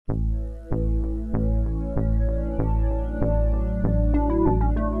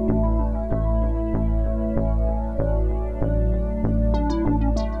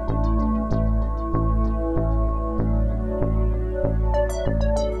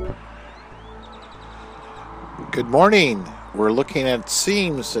Good morning. We're looking at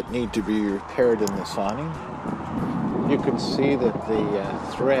seams that need to be repaired in this awning. You can see that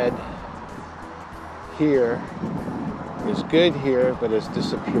the thread here is good here, but has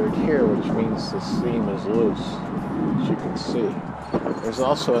disappeared here, which means the seam is loose, as you can see. There's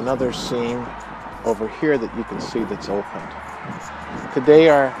also another seam over here that you can see that's opened. Today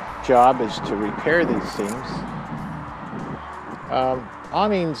our job is to repair these seams.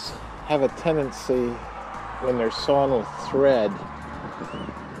 Awnings have a tendency, when they're sewn with thread,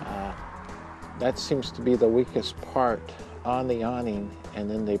 that seems to be the weakest part on the awning, and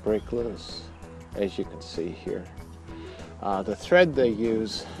then they break loose, as you can see here. The thread they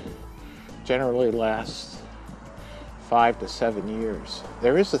use generally lasts 5 to 7 years.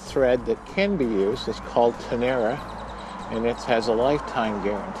 There is a thread that can be used. It's called Tenera, and it has a lifetime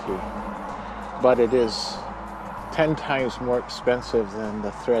guarantee, but it is 10 times more expensive than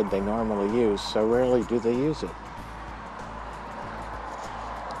the thread they normally use, so rarely do they use it.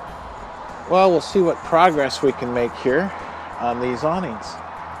 Well, we'll see what progress we can make here on these awnings.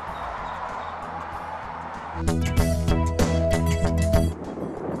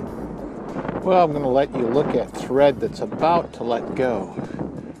 Well, I'm going to let you look at thread that's about to let go.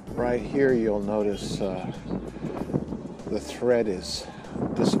 Right here you'll notice the thread is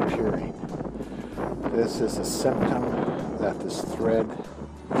disappearing. This is a symptom that this thread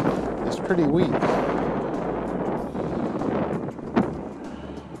is pretty weak.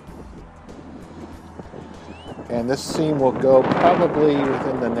 And this seam will go probably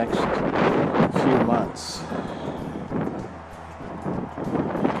within the next few months.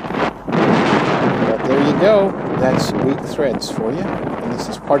 But there you go. That's weak threads for you. And this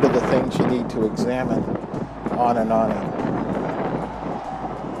is part of the things you need to examine on an awning.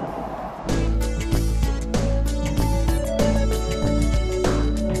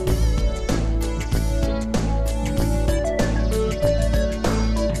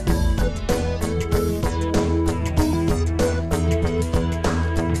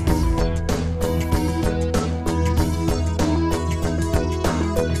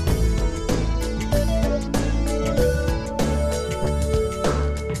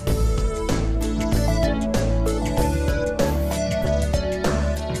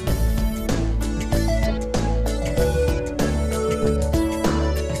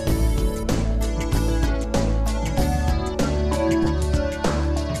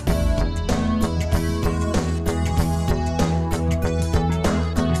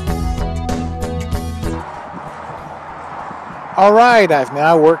 All right, I've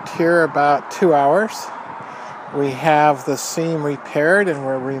now worked here about 2 hours. We have the seam repaired and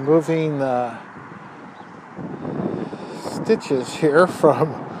we're removing the stitches here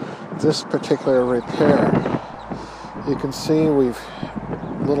from this particular repair. You can see we've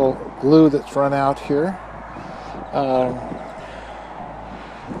little glue that's run out here.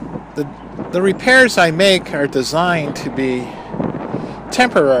 The repairs I make are designed to be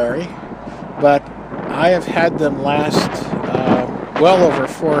temporary, but I have had them last well over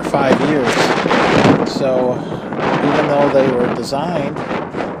 4 or 5 years. So even though they were designed,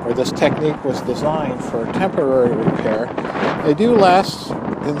 or this technique was designed for temporary repair, they do last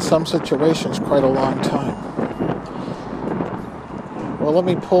in some situations quite a long time. Well, let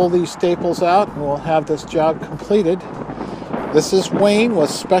me pull these staples out and we'll have this job completed. This is Wayne with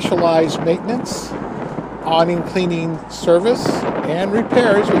Specialized Maintenance, Awning Cleaning Service and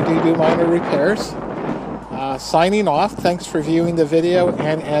Repairs. We do minor repairs. Signing off. Thanks for viewing the video,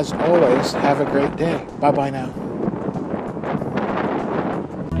 and as always, have a great day. Bye-bye now.